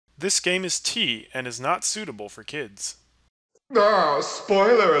This game is T and is not suitable for kids. Ah,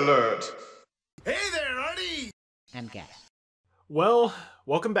 spoiler alert! Hey there, Artie! MK. Well,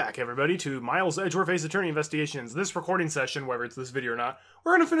 welcome back, everybody, to Miles Edgeworth Ace Attorney Investigations. This recording session, whether it's this video or not,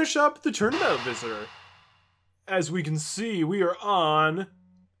 we're going to finish up the Turnabout Visitor. As we can see, we are on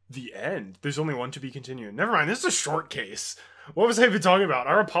the end. There's only one to be continued. Never mind, this is a short case. What was I even talking about?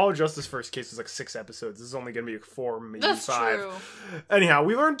 Our Apollo Justice first case was like 6 episodes. This is only going to be 4, maybe 5. That's true. Anyhow,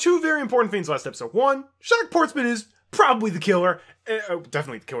 we learned 2 very important things last episode. 1, Shock Portsman is probably the killer.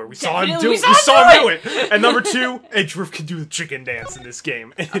 Definitely the killer. We saw him do it. And number 2, Edgeworth can do the chicken dance in this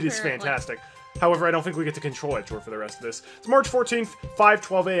game. And it is fantastic. However, I don't think we get to control Edgeworth for the rest of this. It's March 14th,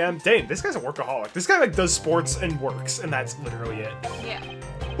 5:12 a.m. Dang, this guy's a workaholic. This guy like does sports and works, and that's literally it. Yeah.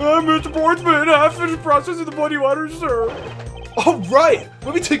 Mr. Portsman, I finished processing the bloody water, sir. All right,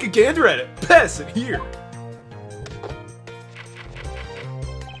 let me take a gander at it. Pass it here.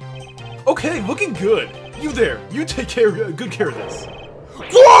 Okay, looking good. You there, you take good care of this.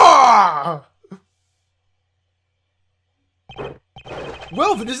 Wah!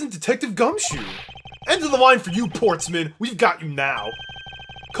 Well, if it isn't Detective Gumshoe. End of the line for you, Portsman. We've got you now.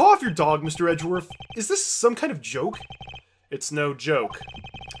 Call off your dog, Mr. Edgeworth. Is this some kind of joke? It's no joke.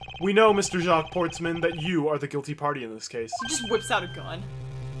 We know, Mr. Jacques Portsman, that you are the guilty party in this case. He just whips out a gun.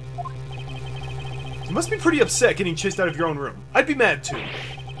 You must be pretty upset getting chased out of your own room. I'd be mad too.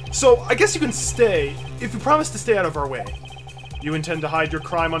 So, I guess you can stay, if you promise to stay out of our way. You intend to hide your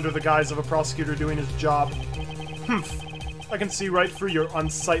crime under the guise of a prosecutor doing his job? Humph. I can see right through your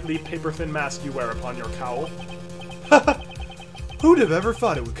unsightly paper-thin mask you wear upon your cowl. Who'd have ever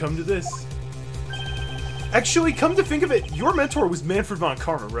thought it would come to this? Actually, come to think of it, your mentor was Manfred von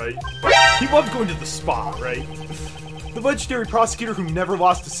Karma, right? He loved going to the spa, right? The legendary prosecutor who never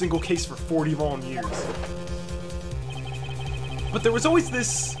lost a single case for 40 long years. But there was always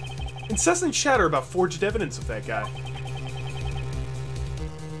this incessant chatter about forged evidence of that guy.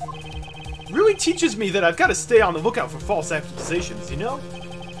 Really teaches me that I've got to stay on the lookout for false accusations, you know?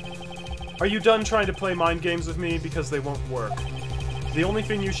 Are you done trying to play mind games with me? Because they won't work. The only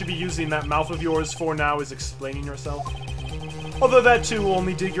thing you should be using that mouth of yours for now is explaining yourself. Although that too will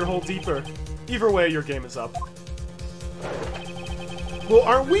only dig your hole deeper. Either way, your game is up. Well,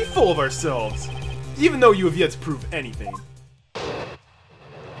 aren't we full of ourselves? Even though you have yet to prove anything.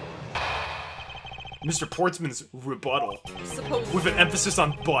 Mr. Portsman's rebuttal. Supposedly. With an emphasis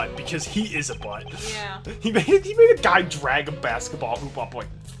on butt, because he is a butt. Yeah. He made a guy drag a basketball hoop up like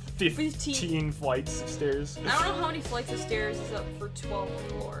 15 flights of stairs. I don't know how many flights of stairs is up for 12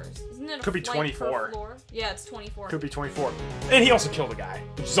 floors. Isn't it a Could be flight 24. per floor? Yeah, it's 24. Could be 24. And he also killed a guy,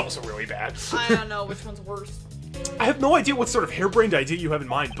 which is also really bad. I don't know which one's worse. I have no idea what sort of harebrained idea you have in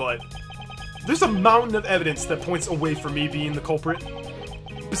mind, but there's a mountain of evidence that points away from me being the culprit.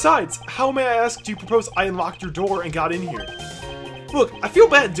 Besides, how may I ask do you propose I unlocked your door and got in here? Look, I feel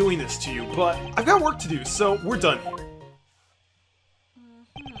bad doing this to you, but I've got work to do, so we're done here.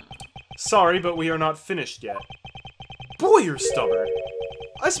 Sorry, but we are not finished yet. Boy, you're stubborn.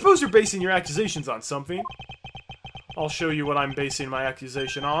 I suppose you're basing your accusations on something. I'll show you what I'm basing my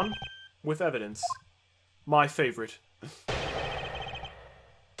accusation on. With evidence. My favorite.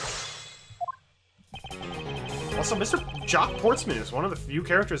 Also, Mr. Jacques Portsman is one of the few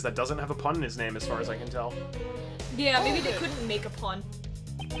characters that doesn't have a pun in his name, as far as I can tell. Yeah, maybe they couldn't make a pun.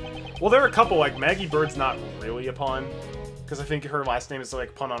 Well, there are a couple, like Maggie Bird's not really a pun, because I think her last name is like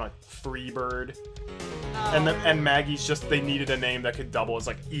a pun on a free bird. Oh. And Maggie's just, they needed a name that could double as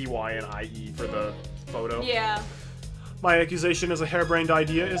like EY and IE for the photo. Yeah. My accusation is a harebrained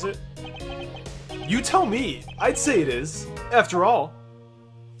idea, is it? You tell me. I'd say it is. After all.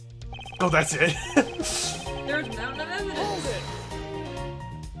 Oh, that's it. There's a mountain of evidence.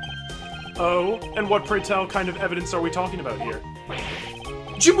 Oh, and what, pray tell, kind of evidence are we talking about here?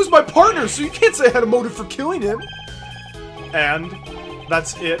 Jim was my partner, so you can't say I had a motive for killing him. And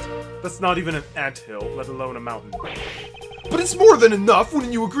that's it. That's not even an anthill, let alone a mountain. But it's more than enough,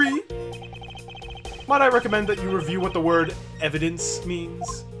 wouldn't you agree? Might I recommend that you review what the word evidence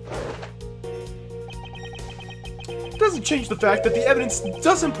means? Doesn't change the fact that the evidence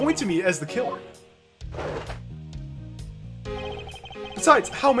doesn't point to me as the killer. Besides,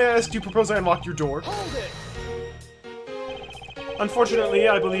 how may I ask do you propose I unlock your door? Hold it. Unfortunately,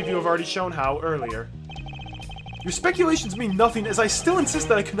 I believe you have already shown how earlier. Your speculations mean nothing, as I still insist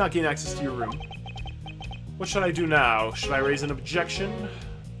that I could not gain access to your room. What should I do now? Should I raise an objection?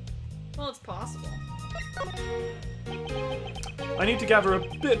 Well, it's possible. I need to gather a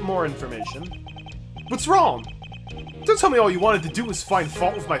bit more information. What's wrong? Don't tell me all you wanted to do was find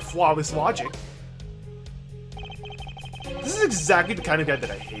fault with my flawless logic. This This is exactly the kind of guy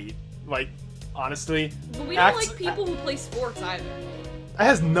that I hate. Like, honestly. But we don't like people who play sports either. It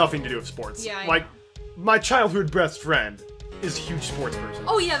has nothing to do with sports. Yeah, I like, know. my childhood best friend is a huge sports person.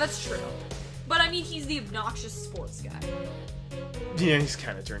 Oh yeah, that's true. But I mean, he's the obnoxious sports guy. Yeah, he's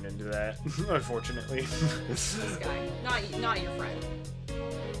kind of turned into that, unfortunately. This guy, not your friend.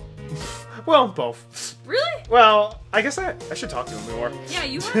 Well, both. Really? Well, I guess I should talk to him more. Yeah,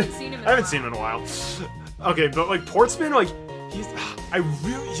 you haven't seen him in I haven't seen him in a while. Okay, but like Portsman, like he's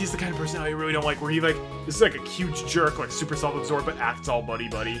the kind of personality I really don't like. Where he like is like a huge jerk, like super self-absorbed, but acts all buddy.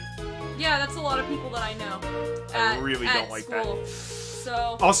 Yeah, that's a lot of people that I know. I really at don't like that. school.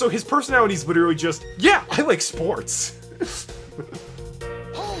 So. Also, his personality is literally just, yeah, I like sports.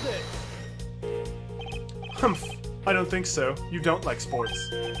 Hold it! Humph. I don't think so. You don't like sports.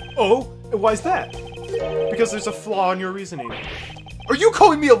 Oh? Why's that? Because there's a flaw in your reasoning. Are you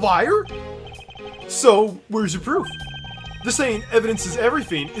calling me a liar? So, where's your proof? The saying, evidence is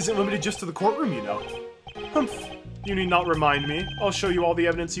everything, isn't limited just to the courtroom, you know. Humph. You need not remind me. I'll show you all the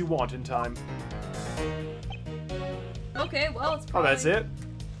evidence you want in time. Okay, well, it's Oh, probably... that's it?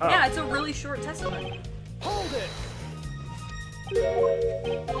 Oh. Yeah, it's a really short testimony. Hold it!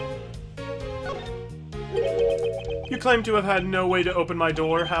 You claim to have had no way to open my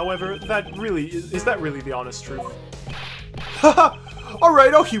door, however, that really is that really the honest truth? Haha!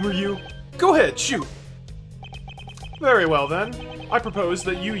 Alright, I'll humor you. Go ahead, shoot. Very well then. I propose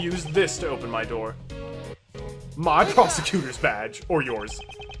that you use this to open my door. My prosecutor's badge, or yours.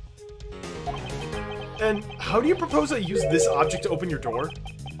 And how do you propose I use this object to open your door?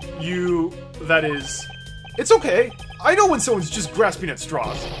 That is... It's okay. I know when someone's just grasping at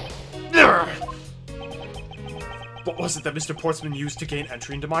straws. Urgh. What was it that Mr. Portsman used to gain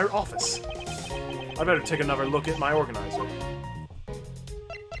entry into my office? I better take another look at my organizer.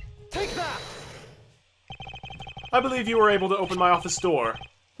 Take that! I believe you were able to open my office door.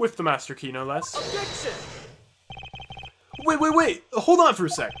 With the master key, no less. Objection! Wait! Hold on for a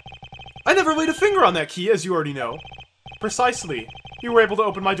sec. I never laid a finger on that key, as you already know. Precisely. You were able to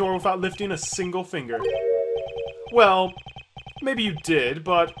open my door without lifting a single finger. Well, maybe you did,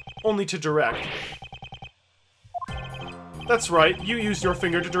 but only to direct. That's right, you used your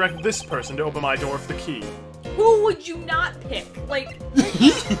finger to direct this person to open my door with the key. Who would you not pick? Like,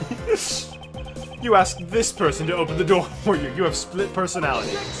 You asked this person to open the door for you. You have split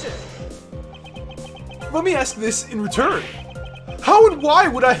personality. Objection! Let me ask this in return. How and why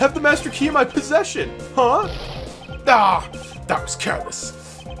would I have the master key in my possession? Huh? Ah, that was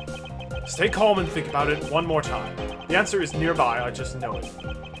careless. Stay calm and think about it one more time. The answer is nearby, I just know it.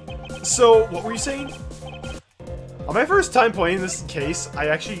 So, what were you saying? On my first time playing this case, I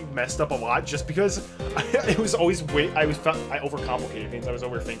actually messed up a lot just because I overcomplicated things. I was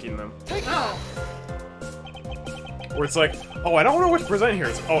overthinking them. oh. Where it's like, oh, I don't know what to present here.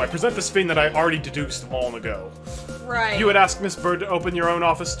 It's, oh, I present this thing that I already deduced long ago. Right. You had asked Miss Bird to open your own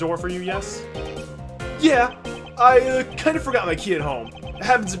office door for you, yes? Yeah, I kind of forgot my key at home. It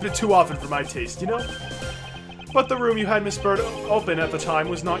happens a bit too often for my taste, you know? But the room you had Miss Bird open at the time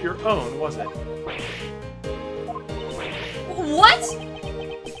was not your own, was it? What?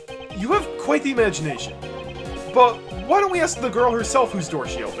 You have quite the imagination. But why don't we ask the girl herself whose door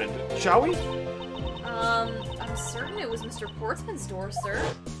she opened, shall we? I'm certain it was Mr. Portsman's door, sir.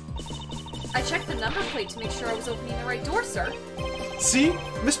 I checked the number plate to make sure I was opening the right door, sir. See?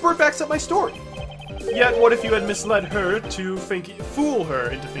 Miss Bird backs up my story. Yet what if you had misled her to fool her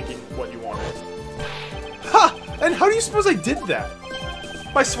into thinking what you wanted? Ha! And how do you suppose I did that?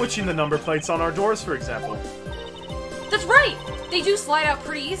 By switching the number plates on our doors, for example. That's right! They do slide out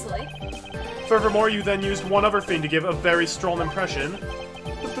pretty easily. Furthermore, you then used one other thing to give a very strong impression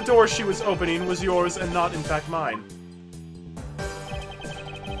that the door she was opening was yours and not, in fact, mine.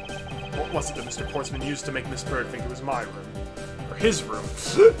 What was it that Mr. Portsman used to make Miss Bird think it was my room? Or his room?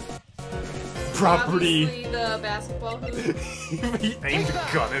 Property. Obviously the basketball hoop. He aimed a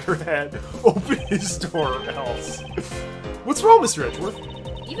gun at her head. Open his door or else. What's wrong, Mr. Edgeworth?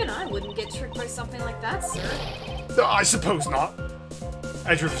 Even I wouldn't get tricked by something like that, sir. I suppose not.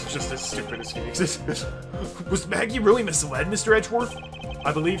 Edgeworth is just as stupid as Phoenix is. Was Maggie really misled, Mr. Edgeworth?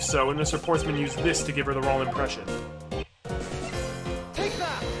 I believe so, and Mr. Portsman used this to give her the wrong impression. Take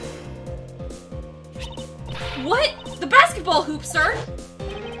that! What? The basketball hoop, sir?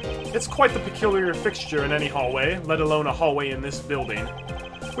 It's quite the peculiar fixture in any hallway, let alone a hallway in this building.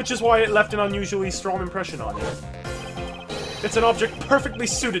 Which is why it left an unusually strong impression on you. It's an object perfectly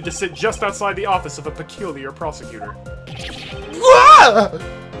suited to sit just outside the office of a peculiar prosecutor.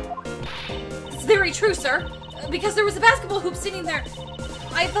 It's very true, sir. Because there was a basketball hoop sitting there.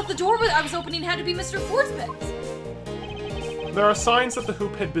 I thought the door I was opening had to be Mr. Portsman's. There are signs that the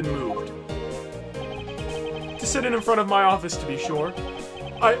hoop had been moved. To sit in front of my office, to be sure.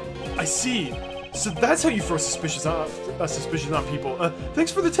 I see. So that's how you throw suspicion on people.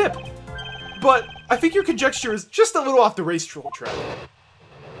 Thanks for the tip. But I think your conjecture is just a little off the racetrack.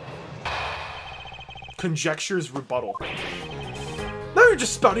 Conjecture's rebuttal. Now you're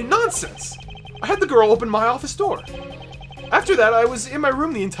just spouting nonsense. I had the girl open my office door. After that, I was in my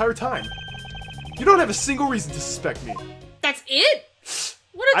room the entire time. You don't have a single reason to suspect me. That's it?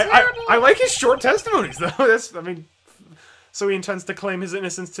 What a terrible... I like his short testimonies, though. So he intends to claim his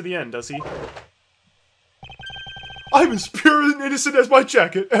innocence to the end, does he? I'm as pure and innocent as my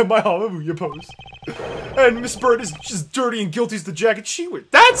jacket and my hallelujah pose. And Miss Bird is just dirty and guilty as the jacket she wears.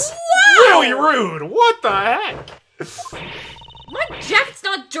 That's really rude! What the heck? My jacket's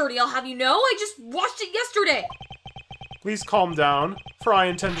not dirty, I'll have you know. I just washed it yesterday. Please calm down, for I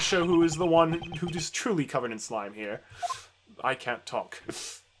intend to show who is the one who is truly covered in slime here. I can't talk.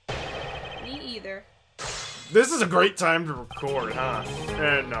 Me either. This is a great time to record, huh?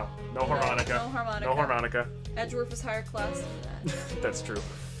 No. No harmonica. No harmonica. No harmonica. Edgeworth is higher class than that. That's true.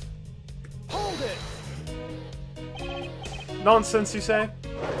 Hold it! Nonsense, you say?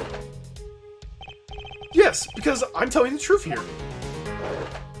 Yes, because I'm telling the truth here.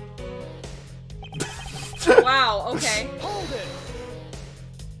 Wow, okay. Hold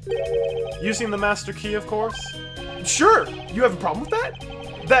it! Using the master key, of course? Sure! You have a problem with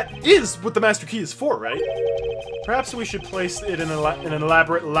that? That is what the master key is for, right? Perhaps we should place it in an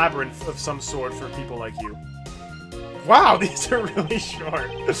elaborate labyrinth of some sort for people like you. Wow, these are really short.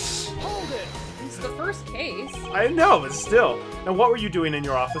 Hold it! It's the first case. I know, but still. And what were you doing in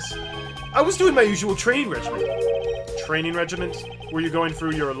your office? I was doing my usual training regimen. Training regiment? Were you going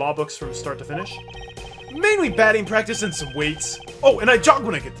through your law books from start to finish? Mainly batting practice and some weights. Oh, and I jog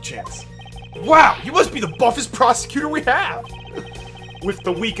when I get the chance. Wow, you must be the buffest prosecutor we have! With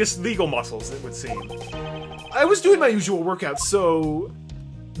the weakest legal muscles, it would seem. I was doing my usual workout, so...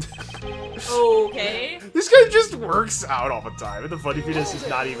 Okay. This guy just works out all the time, and the funny thing is he's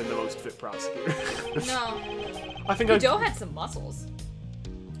not even the most fit prosecutor. No. I think Godot had some muscles.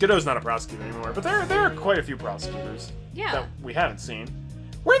 Godot's not a prosecutor anymore, but there are quite a few prosecutors Yeah. that we haven't seen.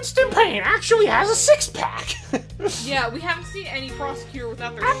 Winston Payne actually has a six-pack! Yeah, we haven't seen any prosecutor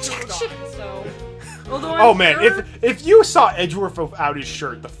without their shirt on, so... Although Oh I'm man, sure, if you saw Edgeworth without his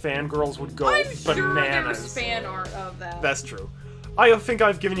shirt, the fangirls would go I'm bananas. sure there was fan art of that. That's true. I think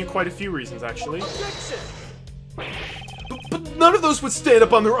I've given you quite a few reasons, actually. Objection! But none of those would stand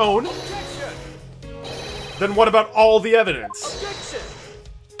up on their own. Objection! Then what about all the evidence? Objection!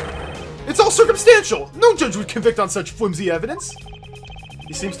 It's all circumstantial! No judge would convict on such flimsy evidence!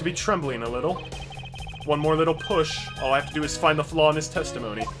 He seems to be trembling a little. One more little push. All I have to do is find the flaw in his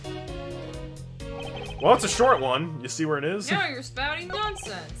testimony. Well, it's a short one. You see where it is? Now you're spouting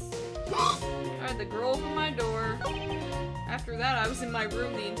nonsense. I had the girl open my door. After that, I was in my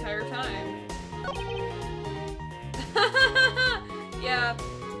room the entire time. Yeah,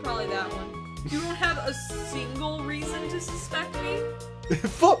 probably that one. You don't have a single reason to suspect me?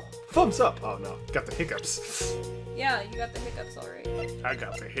 Thumbs up! Oh no, got the hiccups. Yeah, you got the hiccups already. I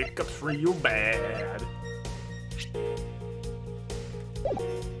got the hiccups real bad.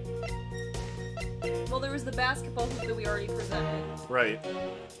 Well, there was the basketball hoop that we already presented. Right.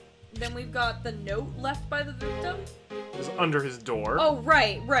 Then we've got the note left by the victim. It was under his door. Oh,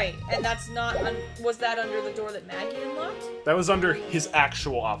 right. And that's not... was that under the door that Maggie unlocked? That was under his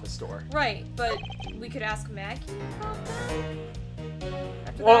actual office door. Right, but we could ask Maggie about that?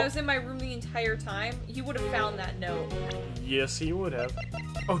 After Well- that, I was in my room the entire time. He would have found that note. Yes, he would have.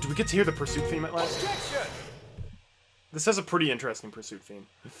 Oh, do we get to hear the pursuit theme at last? Objection! This has a pretty interesting pursuit theme.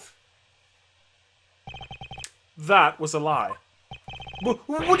 That was a lie. What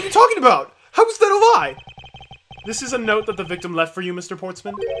are you talking about? How is that a lie? This is a note that the victim left for you, Mr.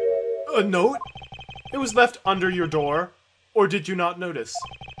 Portsman. A note? It was left under your door. Or did you not notice?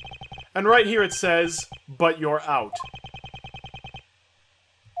 And right here it says, "But you're out."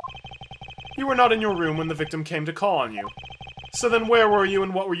 You were not in your room when the victim came to call on you. So then where were you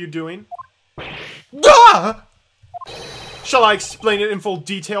and what were you doing? Ah! Shall I explain it in full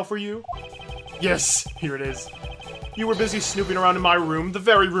detail for you? Yes, here it is. You were busy snooping around in my room, the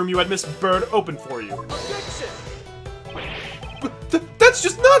very room you had Miss Bird open for you. Objection! But that's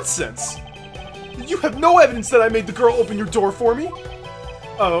just nonsense! You have no evidence that I made the girl open your door for me?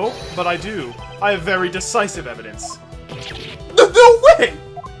 Oh, but I do. I have very decisive evidence. No way!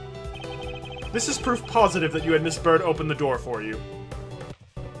 This is proof positive that you had Miss Bird open the door for you.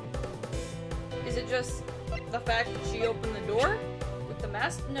 Is it just the fact that she opened the door? With the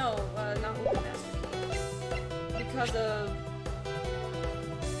mask? No, not with the master key. Because of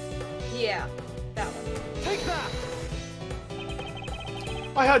Yeah, that one. Take that!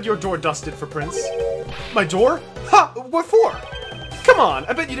 I had your door dusted for Prince. My door? Ha! What for? Come on,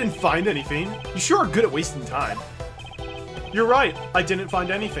 I bet you didn't find anything. You sure are good at wasting time. You're right, I didn't find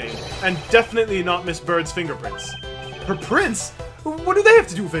anything. And definitely not Miss Bird's fingerprints. Her prints? What do they have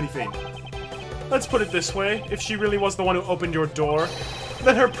to do with anything? Let's put it this way, if she really was the one who opened your door,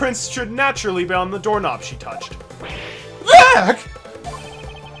 then her prints should naturally be on the doorknob she touched. Zack!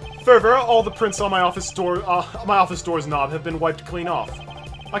 Further, all the prints on my office door's knob have been wiped clean off.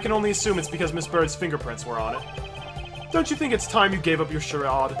 I can only assume it's because Miss Bird's fingerprints were on it. Don't you think it's time you gave up your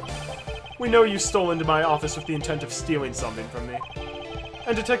charade? We know you stole into my office with the intent of stealing something from me.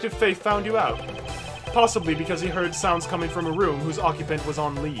 And Detective Faith found you out. Possibly because he heard sounds coming from a room whose occupant was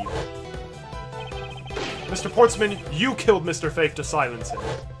on leave. Mr. Portsman, you killed Mr. Faith to silence him.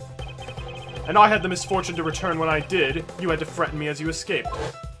 And I had the misfortune to return when I did. You had to threaten me as you escaped.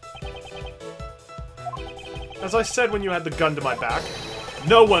 As I said when you had the gun to my back,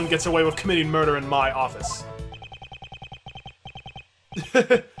 no one gets away with committing murder in my office.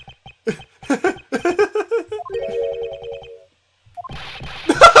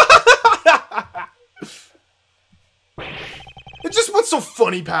 Just what's so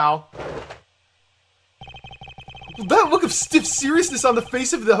funny, pal? That look of stiff seriousness on the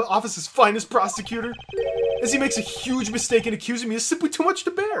face of the office's finest prosecutor, as he makes a huge mistake in accusing me, is simply too much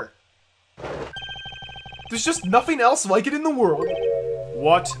to bear. There's just nothing else like it in the world.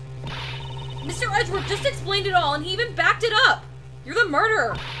 What? Mr. Edgeworth just explained it all, and he even backed it up. You're the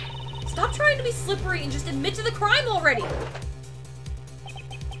murderer. Stop trying to be slippery and just admit to the crime already.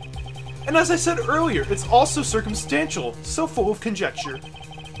 And as I said earlier, it's also circumstantial, so full of conjecture.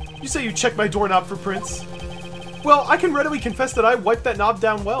 You say you checked my doorknob for prints? Well, I can readily confess that I wiped that knob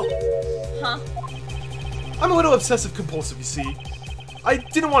down well. Huh? I'm a little obsessive-compulsive, you see. I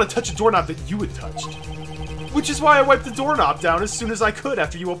didn't want to touch a doorknob that you had touched. Which is why I wiped the doorknob down as soon as I could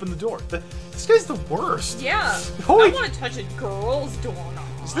after you opened the door. This guy's the worst. Yeah. Holy- I want to touch a girl's doorknob.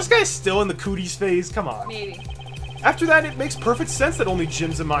 Is this guy still in the cooties phase? Come on. Maybe. After that, it makes perfect sense that only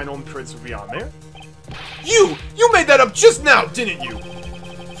Jim's and mine own prints would be on there. You made that up just now, didn't you?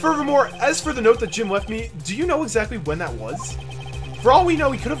 Furthermore, as for the note that Jim left me, do you know exactly when that was? For all we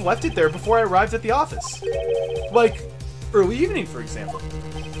know, he could have left it there before I arrived at the office. Like, early evening, for example.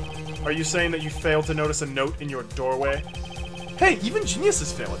 Are you saying that you failed to notice a note in your doorway? Hey, even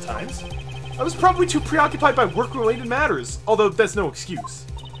geniuses fail at times. I was probably too preoccupied by work-related matters, although that's no excuse.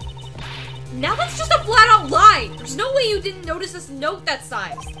 Now that's just a flat-out lie! There's no way you didn't notice this note that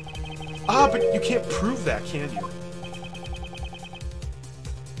size. Ah, but you can't prove that, can you?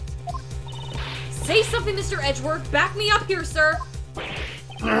 Say something, Mr. Edgeworth. Back me up here, sir.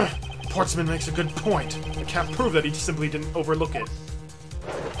 Portsman makes a good point. I can't prove that he simply didn't overlook it.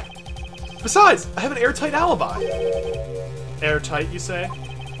 Besides, I have an airtight alibi. Airtight, you say?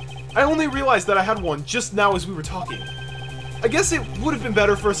 I only realized that I had one just now as we were talking. I guess it would have been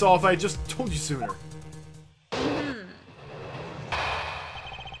better for us all if I had just told you sooner.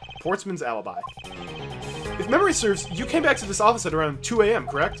 Portsman's alibi. If memory serves, you came back to this office at around 2 a.m.,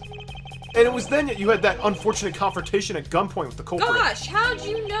 correct? And it was then that you had that unfortunate confrontation at gunpoint with the culprit. Gosh, how'd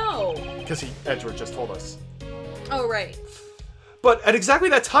you know? Because Edgeworth just told us. Oh, right. But at exactly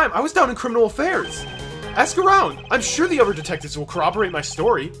that time, I was down in criminal affairs. Ask around. I'm sure the other detectives will corroborate my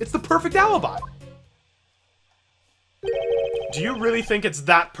story. It's the perfect alibi. Do you really think it's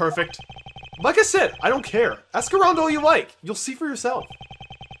that perfect? Like I said, I don't care. Ask around all you like. You'll see for yourself.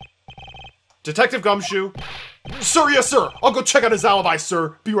 Detective Gumshoe. Sir, yes, sir. I'll go check out his alibi,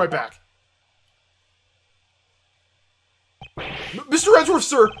 sir. Be right back. Mr. Edgeworth,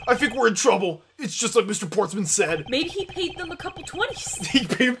 sir, I think we're in trouble. It's just like Mr. Portsman said. Maybe he paid them a couple 20s. He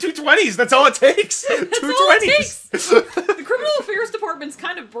paid him 2 20s. That's all it takes. That's 2 all it 20s. takes. The criminal affairs department's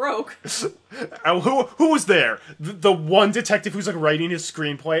kind of broke. Who was there? The one detective who's like writing his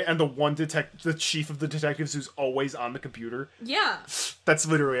screenplay, and the chief of the detectives who's always on the computer. Yeah. That's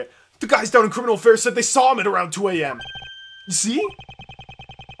literally it. The guys down in criminal affairs said they saw him at around 2 a.m. You see?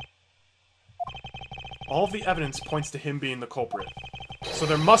 All of the evidence points to him being the culprit. So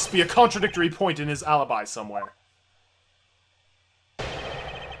there must be a contradictory point in his alibi somewhere.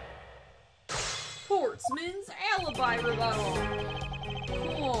 Portsman's alibi rebuttal.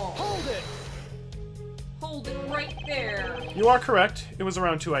 Cool. Hold it! Hold it right there. You are correct. It was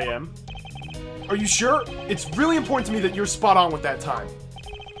around 2 a.m. Are you sure? It's really important to me that you're spot on with that time.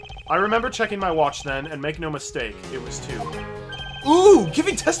 I remember checking my watch then, and make no mistake, it was 2. Ooh,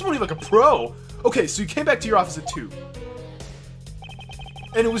 giving testimony like a pro! Okay, so you came back to your office at 2.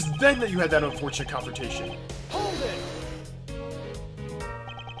 And it was then that you had that unfortunate confrontation. Hold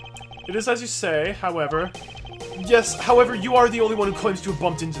it! It is as you say, however... Yes, however, you are the only one who claims to have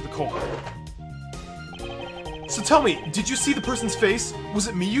bumped into the culprit. So tell me, did you see the person's face? Was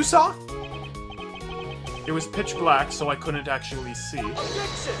it me you saw? It was pitch black, so I couldn't actually see.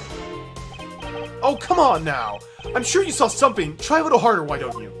 Objection! Oh, come on now! I'm sure you saw something. Try a little harder, why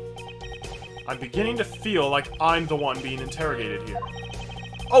don't you? I'm beginning to feel like I'm the one being interrogated here.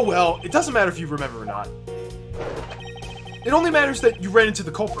 Oh well, it doesn't matter if you remember or not. It only matters that you ran into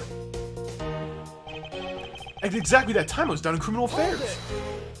the culprit. At exactly that time, I was down in criminal affairs.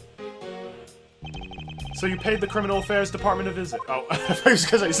 So you paid the criminal affairs department a visit. Oh, I thought it was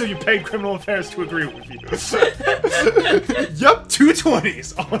because I said you paid criminal affairs to agree with you. Yup, 2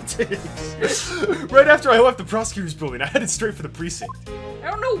 20s. All it takes. Right after I left the prosecutor's building, I headed straight for the precinct. I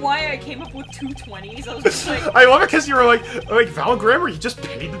don't know why I came up with 2 20s. I was just like, I love it because you were like Val Grammer, you just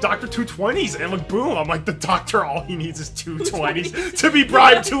paid the doctor 2 20s, and like boom, I'm like, the doctor, all he needs is 2 20s to be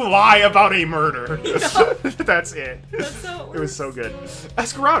bribed to lie about a murder. That's it. that's so It was so good.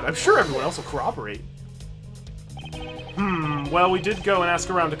 Ask around. I'm sure everyone else will corroborate. Well, we did go and ask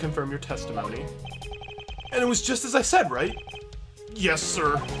around to confirm your testimony. And it was just as I said, right? Yes,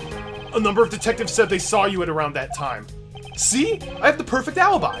 sir. A number of detectives said they saw you at around that time. See? I have the perfect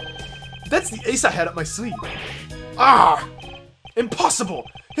alibi. That's the ace I had up my sleeve. Ah! Impossible!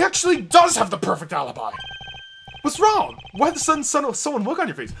 He actually does have the perfect alibi! What's wrong? Why the sudden someone look on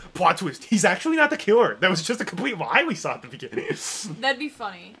your face? Plot twist, he's actually not the killer. That was just a complete lie we saw at the beginning. That'd be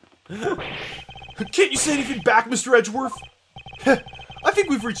funny. Can't you say anything back, Mr. Edgeworth? I think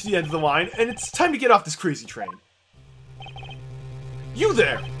we've reached the end of the line, and it's time to get off this crazy train. You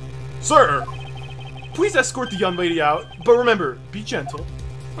there! Sir! Please escort the young lady out, but remember, be gentle.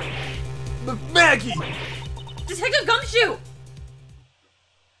 Maggie! Detective Gumshoe!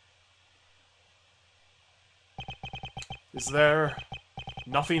 Is there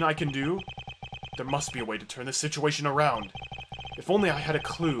nothing I can do? There must be a way to turn this situation around. If only I had a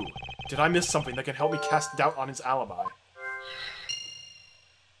clue. Did I miss something that can help me cast doubt on his alibi?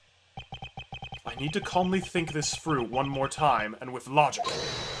 I need to calmly think this through one more time, and with logic.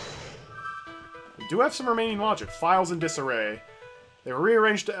 We do have some remaining logic. Files in disarray. They were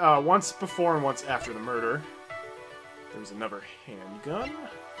rearranged once before and once after the murder. There was another handgun.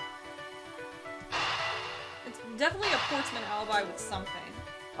 It's definitely a Portsman alibi with something.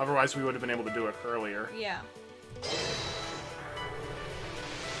 Otherwise, we would have been able to do it earlier. Yeah.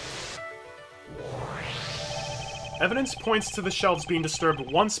 Evidence points to the shelves being disturbed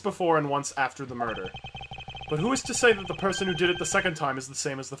once before and once after the murder. But who is to say that the person who did it the second time is the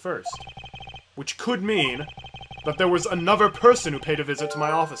same as the first? Which could mean that there was another person who paid a visit to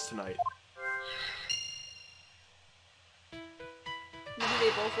my office tonight. Maybe they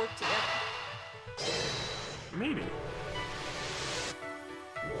both work together. Maybe.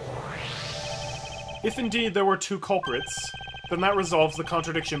 If indeed there were 2 culprits, then that resolves the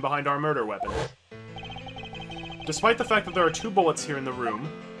contradiction behind our murder weapon. Despite the fact that there are 2 bullets here in the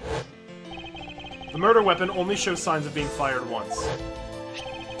room, the murder weapon only shows signs of being fired once,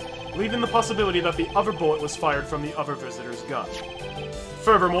 leaving the possibility that the other bullet was fired from the other visitor's gun.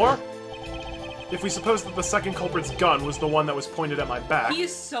 Furthermore, if we suppose that the second culprit's gun was the one that was pointed at my back... He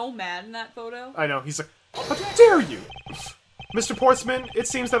is so mad in that photo. I know, he's like, how dare you! Mr. Portsman, it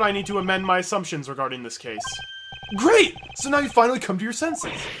seems that I need to amend my assumptions regarding this case. Great! So now you finally come to your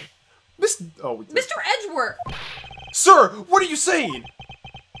senses. Mr. Edgeworth! Sir, what are you saying?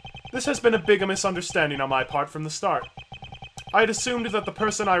 This has been a big misunderstanding on my part from the start. I had assumed that the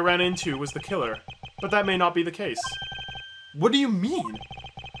person I ran into was the killer, but that may not be the case. What do you mean?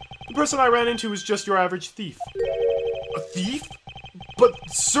 The person I ran into was just your average thief. A thief? But,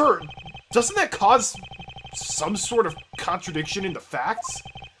 sir, doesn't that cause some sort of contradiction in the facts?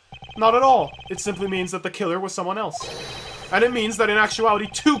 Not at all. It simply means that the killer was someone else. And it means that in actuality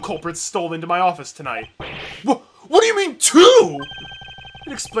 2 culprits stole into my office tonight. What do you mean 2?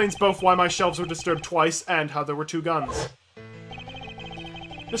 It explains both why my shelves were disturbed twice and how there were 2 guns.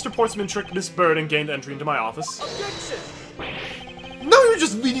 Mr. Portsman tricked Miss Bird and gained entry into my office. Objection! Now you're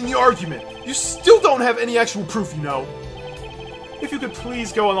just leading the argument! You still don't have any actual proof, you know! If you could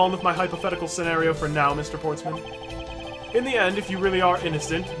please go along with my hypothetical scenario for now, Mr. Portsman. In the end, if you really are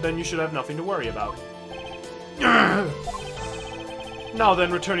innocent, then you should have nothing to worry about. Now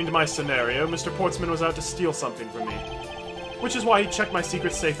then, returning to my scenario, Mr. Portsman was out to steal something from me. Which is why he checked my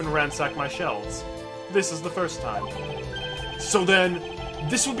secret safe and ransacked my shelves. This is the first time. So then,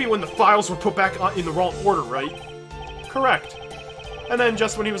 this would be when the files were put back in the wrong order, right? Correct. And then,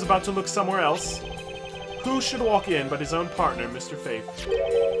 just when he was about to look somewhere else, who should walk in but his own partner, Mr. Faith?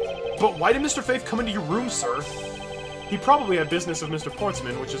 But why did Mr. Faith come into your room, sir? He probably had business with Mr.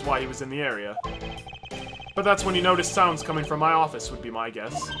 Portsman, which is why he was in the area. But that's when he noticed sounds coming from my office, would be my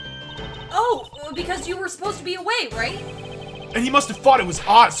guess. Oh, because you were supposed to be away, right? And he must have thought it was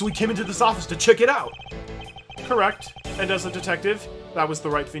odd, so he came into this office to check it out. Correct. And as a detective, that was the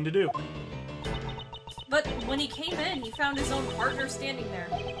right thing to do. But when he came in, he found his own partner standing there.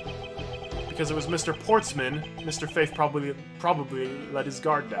 Because it was Mr. Portsman, Mr. Faith probably let his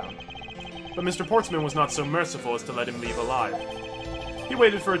guard down. But Mr. Portsman was not so merciful as to let him leave alive. He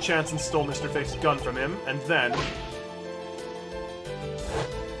waited for a chance and stole Mr. Faith's gun from him, and then...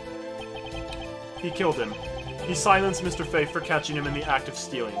 he killed him. He silenced Mr. Faith for catching him in the act of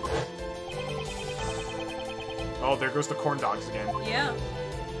stealing. Oh, there goes the corn dogs again. Yeah.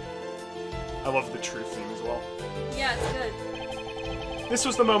 I love the truth theme as well. Yeah, it's good. This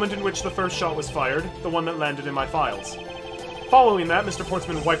was the moment in which the first shot was fired, the one that landed in my files. Following that, Mr.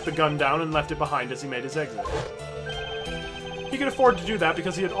 Portsman wiped the gun down and left it behind as he made his exit. He could afford to do that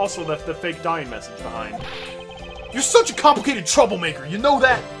because he had also left the fake dying message behind. You're such a complicated troublemaker, you know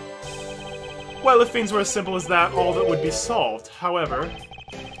that? Well, if things were as simple as that, all that would be solved. However,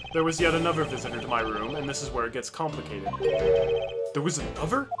 there was yet another visitor to my room, and this is where it gets complicated. There was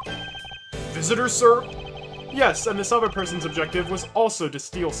another? Visitor, sir? Yes, and this other person's objective was also to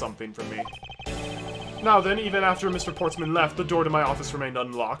steal something from me. Now then, even after Mr. Portsman left, the door to my office remained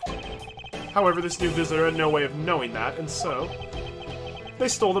unlocked. However, this new visitor had no way of knowing that, and so... they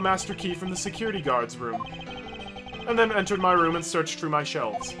stole the master key from the security guard's room, and then entered my room and searched through my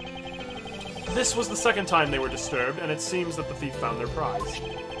shelves. This was the second time they were disturbed, and it seems that the thief found their prize.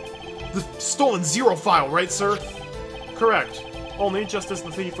 The stolen Zero file, right, sir? Correct. Only, just as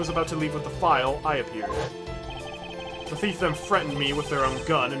the thief was about to leave with the file, I appeared. The thief then threatened me with their own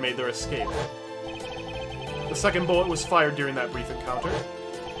gun and made their escape. The second bullet was fired during that brief encounter.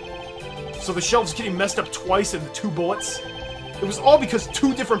 So the shelves getting messed up twice in the 2 bullets? It was all because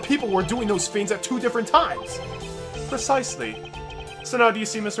 2 different people were doing those things at 2 different times! Precisely. So now do you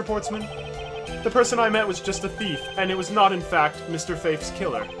see, Mr. Portsman? The person I met was just a thief, and it was not, in fact, Mr. Faith's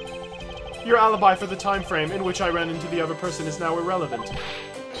killer. Your alibi for the time frame in which I ran into the other person is now irrelevant.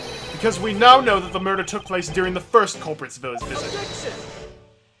 Because we now know that the murder took place during the first culprit's visit. Objection!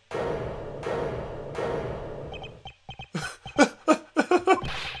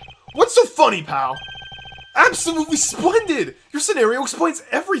 What's so funny, pal? Absolutely splendid! Your scenario explains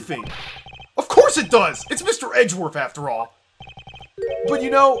everything! Of course it does! It's Mr. Edgeworth, after all! But you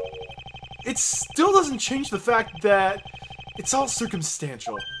know, it still doesn't change the fact that it's all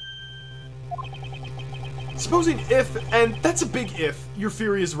circumstantial. Supposing if, and that's a big if, your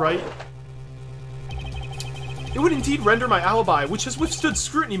theory is right, it would indeed render my alibi, which has withstood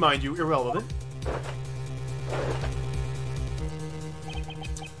scrutiny, mind you, irrelevant.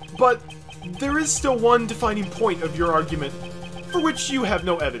 But there is still one defining point of your argument for which you have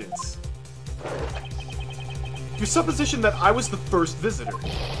no evidence. Your supposition that I was the first visitor.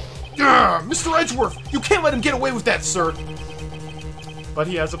 Yeah, Mr. Edgeworth, you can't let him get away with that, sir! But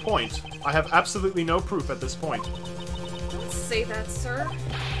he has a point. I have absolutely no proof at this point. Don't say that, sir.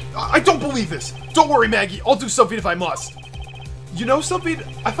 I don't believe this! Don't worry, Maggie, I'll do something if I must! You know something?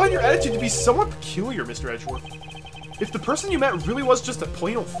 I find your attitude to be somewhat peculiar, Mr. Edgeworth. If the person you met really was just a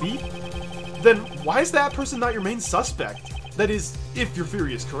plain old thief, then why is that person not your main suspect? That is, if your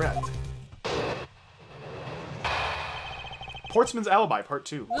theory is correct. Portsman's Alibi, Part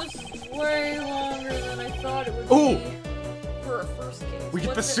 2. This is way longer than I thought it would Ooh. be for a first case. We get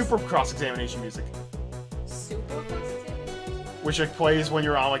the What's super cross-examination music, super cross-examination? which like plays when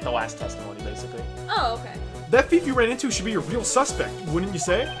you're on like the last testimony, basically. Oh, okay. That thief you ran into should be your real suspect, wouldn't you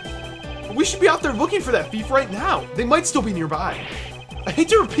say? We should be out there looking for that thief right now. They might still be nearby. I hate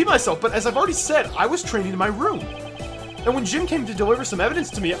to repeat myself, but as I've already said, I was training in my room. And when Jim came to deliver some evidence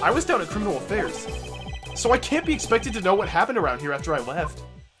to me, I was down at Criminal Affairs. So I can't be expected to know what happened around here after I left.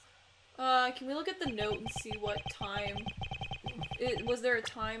 Can we look at the note and see what time? Was there a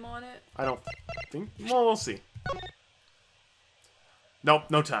time on it? I don't think... Well, we'll see. Nope,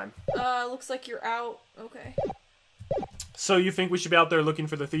 no time. Looks like you're out. Okay. So you think we should be out there looking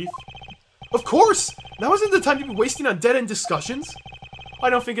for the thief? Of course! Now isn't the time to be wasting on dead-end discussions? I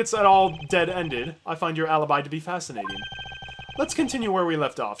don't think it's at all dead-ended. I find your alibi to be fascinating. Let's continue where we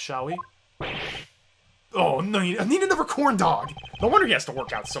left off, shall we? Oh, no, I need another corn dog! No wonder he has to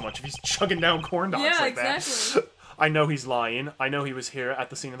work out so much if he's chugging down corn dogs like exactly. that. I know he's lying. I know he was here at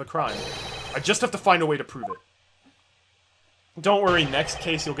the scene of the crime. I just have to find a way to prove it. Don't worry, next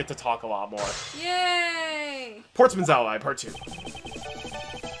case you'll get to talk a lot more. Yay! Portsman's Alibi, Part 2.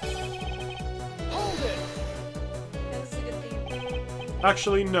 Hold it. This is a good theme.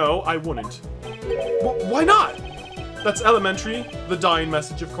 Actually, no, I wouldn't. Why not? That's elementary. The dying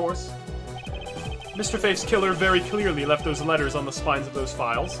message, of course. Mr. Faith's killer very clearly left those letters on the spines of those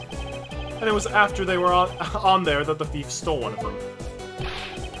files. And it was after they were on there that the thief stole one of them.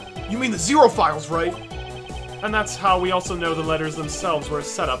 You mean the Zero files, right? And that's how we also know the letters themselves were a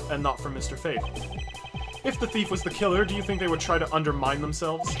setup and not from Mr. Faith. If the thief was the killer, do you think they would try to undermine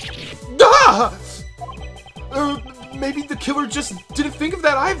themselves? Ah! Maybe the killer just didn't think of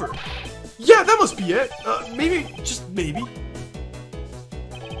that either. Yeah, that must be it. Maybe, just maybe.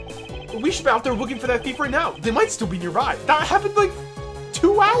 We should be out there looking for that thief right now. They might still be nearby. That happened like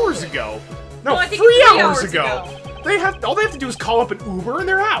 2 hours ago. No, I think 3 3 hours hours ago. ago. All they have to do is call up an Uber and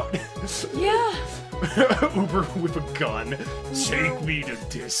they're out. Yeah. Uber with a gun. Take me to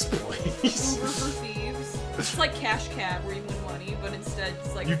this place. Uber for thieves. It's like Cash Cab where you win money, but instead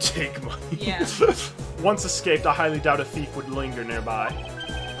it's like... You take money. Yeah. Once escaped, I highly doubt a thief would linger nearby.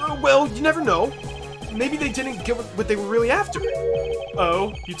 Well, you never know. Maybe they didn't get what they were really after.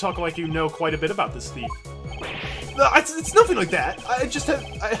 Oh, you talk like you know quite a bit about this thief. It's nothing like that.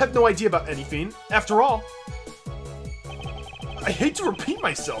 I have no idea about anything. After all, I hate to repeat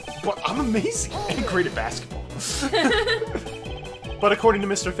myself, but I'm amazing and great at basketball. But according to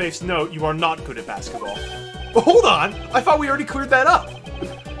Mr. Faith's note, you are not good at basketball. But hold on, I thought we already cleared that up.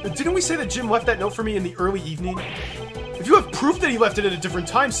 Didn't we say that Jim left that note for me in the early evening? If you have proof that he left it at a different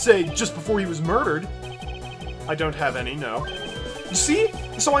time, say, just before he was murdered. I don't have any, no. You see?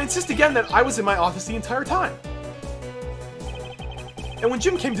 So I insist again that I was in my office the entire time. And when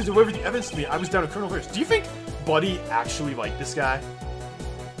Jim came to deliver the evidence to me, I was down at Colonel Hirsch. Do you think Buddy actually liked this guy?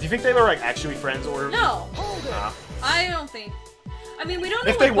 Do you think they were, like, actually friends, or... No. I don't think... I mean, we don't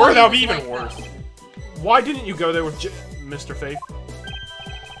know If they what were, Buddy that would be was even like, worse. though. Why didn't you go there with Mr. Faith?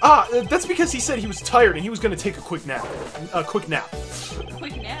 That's because he said he was tired and he was gonna take a quick nap. Quick nap.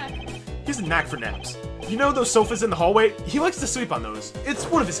 He has a knack for naps. You know those sofas in the hallway? He likes to sleep on those. It's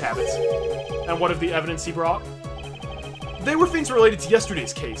one of his habits. And what of the evidence he brought? They were things related to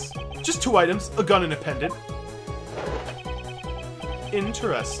yesterday's case. Just 2 items, a gun and a pendant.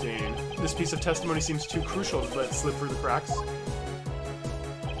 Interesting. This piece of testimony seems too crucial to let slip through the cracks.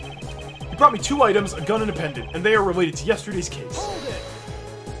 He brought me 2 items, a gun and a pendant, and they are related to yesterday's case.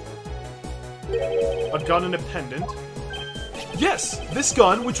 A gun and a pendant? Yes, this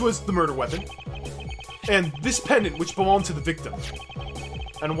gun, which was the murder weapon, and this pendant, which belonged to the victim.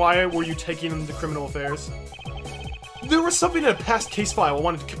 And why were you taking them to criminal affairs? There was something in a past case file I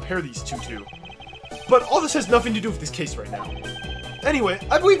wanted to compare these two to. But all this has nothing to do with this case right now. Anyway,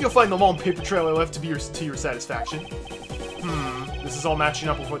 I believe you'll find the long paper trail I left to your satisfaction. This is all matching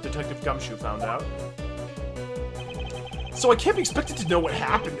up with what Detective Gumshoe found out. So I can't be expected to know what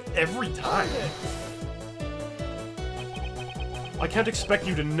happened every time. I can't expect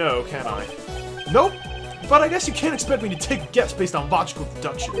you to know, can I? Nope. But I guess you can't expect me to take a guess based on logical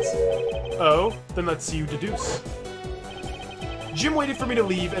deductions. Oh, then let's see you deduce. Jim waited for me to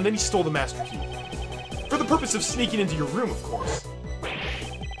leave, and then he stole the master key. For the purpose of sneaking into your room, of course.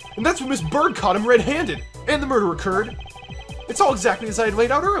 And that's when Miss Bird caught him red-handed, and the murder occurred. It's all exactly as I had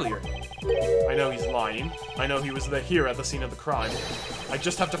laid out earlier. I know he's lying. I know he was here at the scene of the crime. I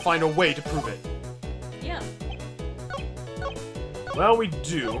just have to find a way to prove it. Yeah. Well, we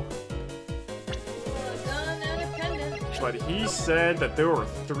do. A gun and a pendant. But he said that there were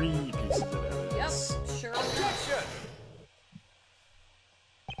 3 pieces of evidence. Yep, sure enough.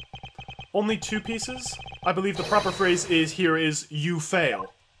 Only 2 pieces? I believe the proper phrase here is, you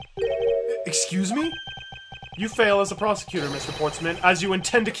fail. Excuse me? You fail as a prosecutor, Mr. Portsman, as you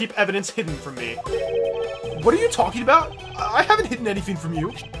intend to keep evidence hidden from me. What are you talking about? I haven't hidden anything from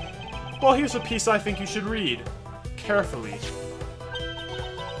you. Well, here's a piece I think you should read. Carefully.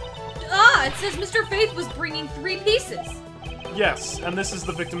 It says Mr. Faith was bringing 3 pieces. Yes, and this is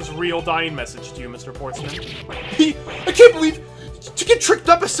the victim's real dying message to you, Mr. Portsman. I can't believe... To get tricked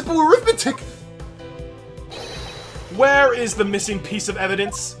up is simple arithmetic! Where is the missing piece of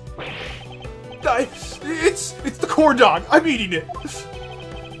evidence? It's the corn dog. I'm eating it.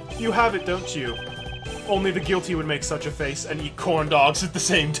 You have it, don't you? Only the guilty would make such a face and eat corn dogs at the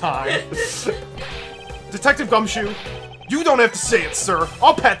same time. Detective Gumshoe, you don't have to say it, sir.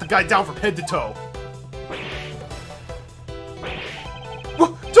 I'll pat the guy down from head to toe.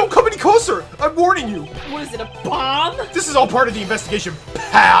 Well, don't come any closer. I'm warning you. What is it, a bomb? This is all part of the investigation,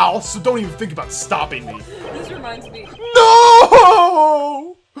 pal, so don't even think about stopping me. This reminds me.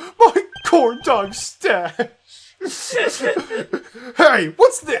 No! My corn dog stash. Hey,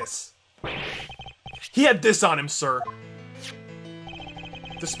 what's this? He had this on him, sir.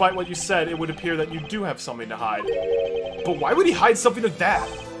 Despite what you said, it would appear that you do have something to hide. But why would he hide something like that?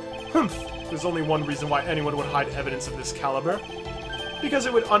 There's only one reason why anyone would hide evidence of this caliber. Because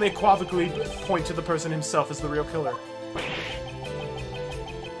it would unequivocally point to the person himself as the real killer.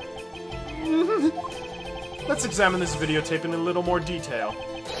 Let's examine this videotape in a little more detail.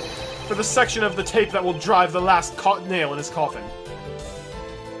 For the section of the tape that will drive the last nail in his coffin.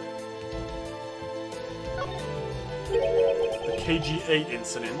 The KG-8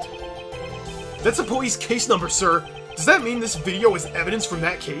 incident. That's a police case number, sir. Does that mean this video is evidence from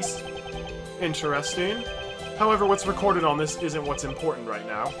that case? Interesting. However, what's recorded on this isn't what's important right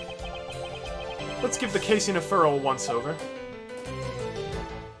now. Let's give the casing a thorough once-over.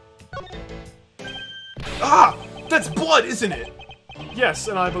 Ah! That's blood, isn't it? Yes,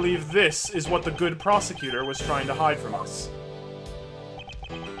 and I believe this is what the good prosecutor was trying to hide from us.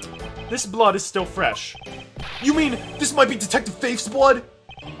 This blood is still fresh. You mean this might be Detective Faith's blood?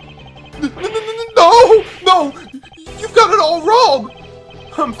 No! No! You've got it all wrong!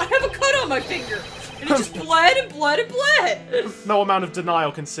 I have a cut on my finger, and it just bled and bled and bled! No amount of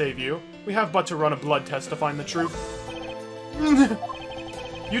denial can save you. We have but to run a blood test to find the truth.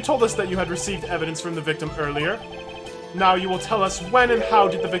 You told us that you had received evidence from the victim earlier. Now you will tell us when and how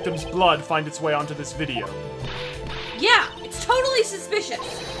did the victim's blood find its way onto this video. Yeah, it's totally suspicious.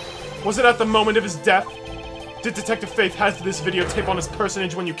 Was it at the moment of his death? Did Detective Faith have this videotape on his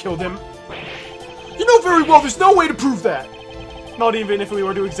personage when you killed him? You know very well there's no way to prove that! Not even if we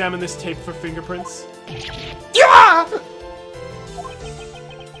were to examine this tape for fingerprints? Yeah!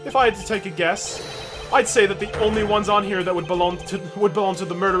 If I had to take a guess, I'd say that the only ones on here that would belong to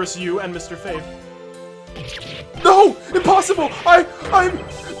the murderous you and Mr. Faith. No! Impossible! I'm...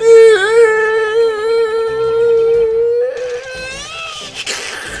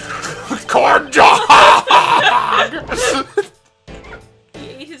 Corn dog! He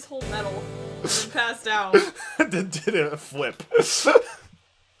ate his whole medal. He passed out. Did a flip.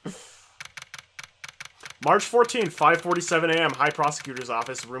 March 14th, 5:47 a.m., High Prosecutor's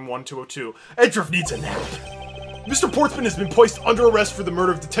Office, Room 1202. Edgeworth needs a nap. Mr. Portsman has been placed under arrest for the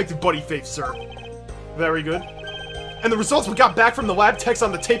murder of Detective Buddy Faith, sir. Very good. And the results we got back from the lab techs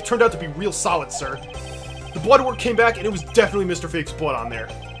on the tape turned out to be real solid, sir. The blood work came back and it was definitely Mr. Faith's blood on there.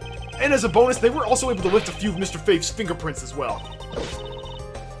 And as a bonus, they were also able to lift a few of Mr. Faith's fingerprints as well.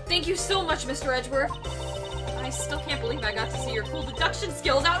 Thank you so much, Mr. Edgeworth. I still can't believe I got to see your cool deduction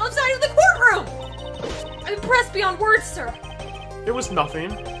skills outside of the courtroom! I'm impressed beyond words, sir. It was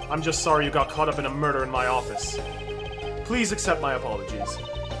nothing. I'm just sorry you got caught up in a murder in my office. Please accept my apologies.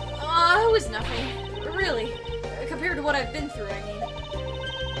 It was nothing. Really. Compared to what I've been through, I mean.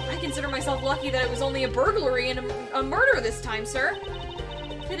 I consider myself lucky that it was only a burglary and a murder this time, sir.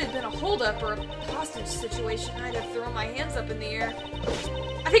 If it had been a holdup or a hostage situation, I'd have thrown my hands up in the air.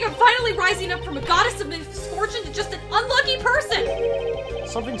 I think I'm finally rising up from a goddess of misfortune to just an unlucky person!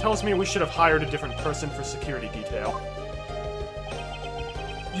 Something tells me we should have hired a different person for security detail.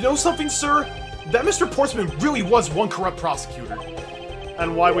 You know something, sir? That Mr. Portsman really was one corrupt prosecutor.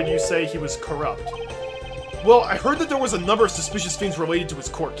 And why would you say he was corrupt? Well, I heard that there was a number of suspicious things related to his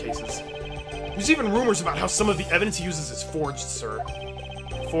court cases. There's even rumors about how some of the evidence he uses is forged, sir.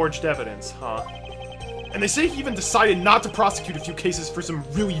 Forged evidence, huh? And they say he even decided not to prosecute a few cases for some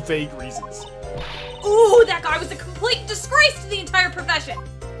really vague reasons. Ooh, that guy was a complete disgrace to the entire profession!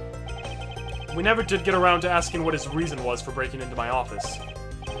 We never did get around to asking what his reason was for breaking into my office.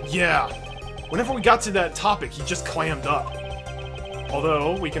 Yeah. Whenever we got to that topic, he just clammed up.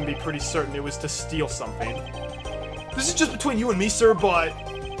 Although, we can be pretty certain it was to steal something. This is just between you and me, sir, but...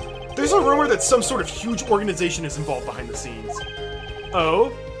 there's a rumor that some sort of huge organization is involved behind the scenes.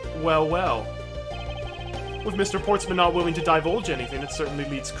 Oh? Well, well. With Mr. Portsman not willing to divulge anything, it certainly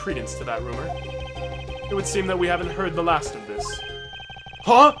leads credence to that rumor. It would seem that we haven't heard the last of this.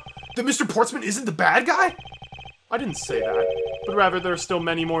 Huh? That Mr. Portsman isn't the bad guy? I didn't say that, but rather there are still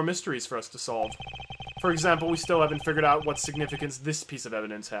many more mysteries for us to solve. For example, we still haven't figured out what significance this piece of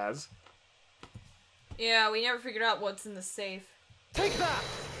evidence has. Yeah, we never figured out what's in the safe. Take that!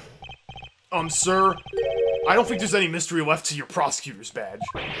 Sir, I don't think there's any mystery left to your prosecutor's badge.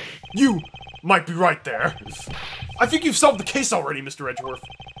 You might be right there. I think you've solved the case already, Mr. Edgeworth.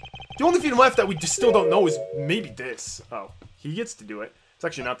 The only thing left that we just still don't know is maybe this. Oh, he gets to do it. It's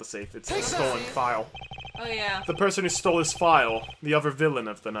actually not the safe, it's the stolen file. Oh yeah. The person who stole his file, the other villain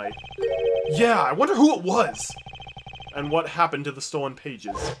of the night. Yeah, I wonder who it was. And what happened to the stolen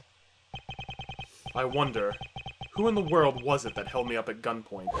pages? I wonder, who in the world was it that held me up at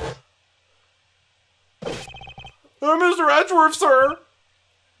gunpoint? Mr. Edgeworth, sir!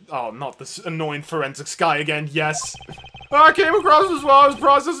 Oh, not this annoying forensics guy again, yes. I came across this while I was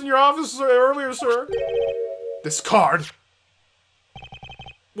processing your office earlier, sir. This card.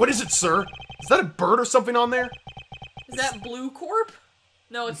 What is it, sir? Is that a bird or something on there? Is that Blue Corp?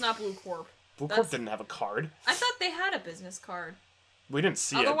 No, it's not Blue Corp. Blue Corp That's- didn't have a card. I thought they had a business card. We didn't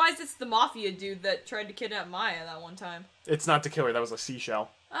see it. Otherwise, it's the Mafia dude that tried to kidnap Maya that one time. It's not to kill her, that was a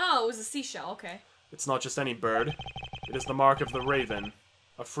seashell. Oh, it was a seashell, okay. It's not just any bird. It is the mark of the raven.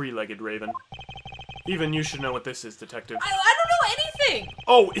 A free-legged raven. Even you should know what this is, Detective. I don't know anything!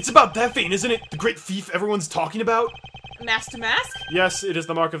 Oh, it's about that thing, isn't it? The great thief everyone's talking about? Mask to mask? Yes, it is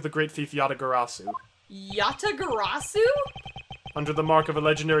the mark of the great thief Yatagarasu. Yatagarasu? Under the mark of a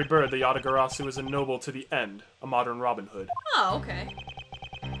legendary bird, the Yatagarasu is a noble to the end, a modern Robin Hood. Oh, okay.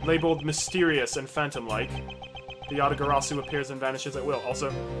 Labeled mysterious and phantom-like, the Yatagarasu appears and vanishes at will.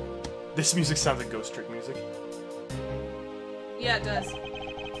 Also, this music sounds like Ghost Trick music. Yeah, it does.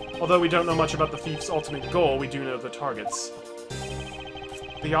 Although we don't know much about the thief's ultimate goal, we do know the targets.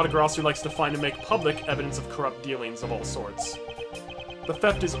 The Yatagarasu likes to find and make public evidence of corrupt dealings of all sorts. The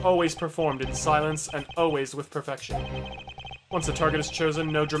theft is always performed in silence and always with perfection. Once a target is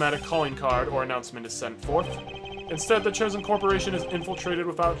chosen, no dramatic calling card or announcement is sent forth. Instead, the chosen corporation is infiltrated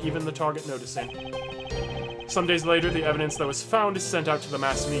without even the target noticing. Some days later, the evidence that was found is sent out to the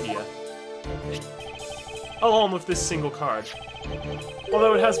mass media, along with this single card.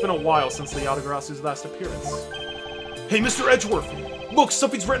 Although it has been a while since the Yatagarasu's last appearance. Hey, Mr. Edgeworth! Look,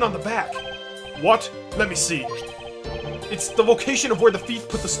 something's written on the back! What? Let me see. It's the location of where the thief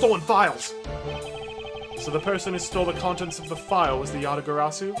put the stolen files. So the person who stole the contents of the file was the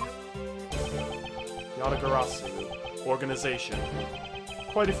Yatagarasu? Yatagarasu. Organization.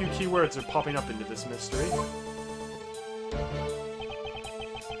 Quite a few keywords are popping up into this mystery.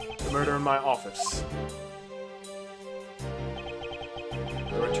 The murder in my office.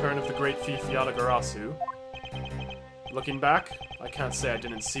 The return of the great thief Yatagarasu. Looking back, I can't say I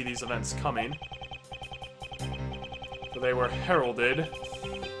didn't see these events coming. For they were heralded.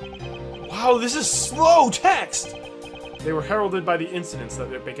 Wow, this is slow text! They were heralded by the incidents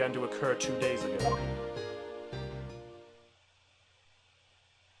that began to occur 2 days ago.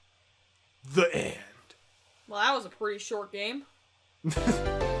 The end. Well, that was a pretty short game. A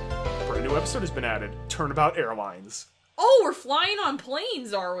brand new episode has been added. Turnabout Airlines. Oh, we're flying on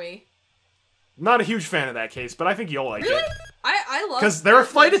planes, are we? Not a huge fan of that case, but I think you'll like Really? it. I love Because there are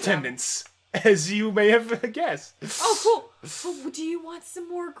flight airplane attendants, as you may have guessed. travel. Oh, cool. Oh, do you want some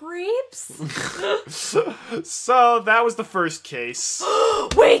more grapes? So, that was the first case.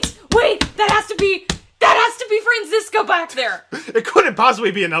 Wait! That has to be Francisco back there! It couldn't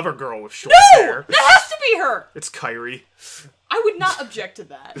possibly be another girl with short No! hair. That has to be her! It's Kyrie. I would not object to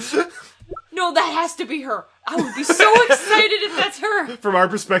that. No, that has to be her. I would be so excited if that's her. From our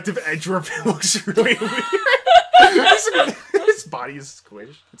perspective, Edgeworth looks really weird. His body is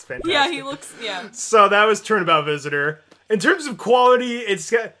squished. It's fantastic. Yeah, he looks, yeah. So that was Turnabout Visitor. In terms of quality, it's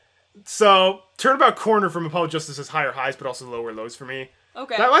got... So, Turnabout Corner from Apollo Justice has higher highs, but also lower lows for me.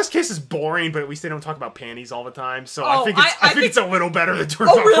 Okay. That last case is boring, but at least they don't talk about panties all the time, so Oh, I think I think it's a little better than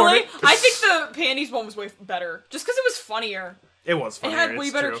Turnabout Oh, really? Corner. I think the panties one was way better. Just because it was funnier. It was It funny. had way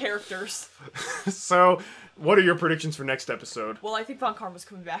better true. characters. So, what are your predictions for next episode? Well, I think Von Karma's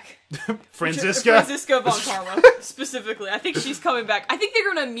coming back. Franziska? Franziska Von Karma, specifically. I think she's coming back. I think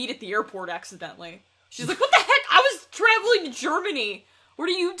they're gonna meet at the airport accidentally. She's like, what the heck? I was traveling to Germany. What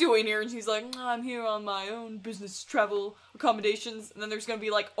are you doing here? And she's like, I'm here on my own business travel accommodations. And then there's gonna be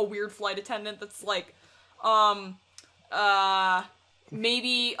like a weird flight attendant that's like,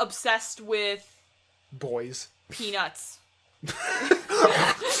 maybe obsessed with Boys. peanuts.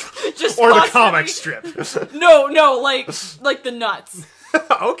 Just Or the constantly- comic strip. No, like the nuts.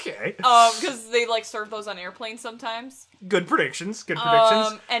 Okay. Because they like serve those on airplanes sometimes. Good predictions. Good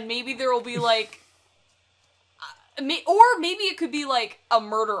predictions. And maybe there will be like, or maybe it could be like a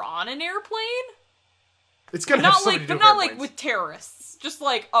murder on an airplane. It's gonna have Not something like, to do but not airplanes. like with terrorists. Just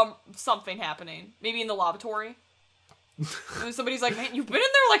like something happening. Maybe in the lavatory. And somebody's like, man, you've been in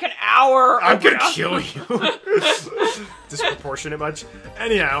there like an hour. I'm Open gonna up." kill you. Disproportionate much.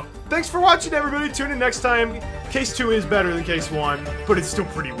 Anyhow, thanks for watching, everybody. Tune in next time. Case 2 is better than Case 1, but it's still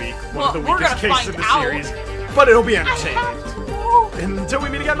pretty weak. One of the Well, we're weakest gonna cases in find the out. series. But it'll be I entertaining. have to know. And until we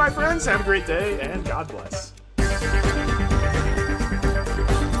meet again, my friends, have a great day, and God bless.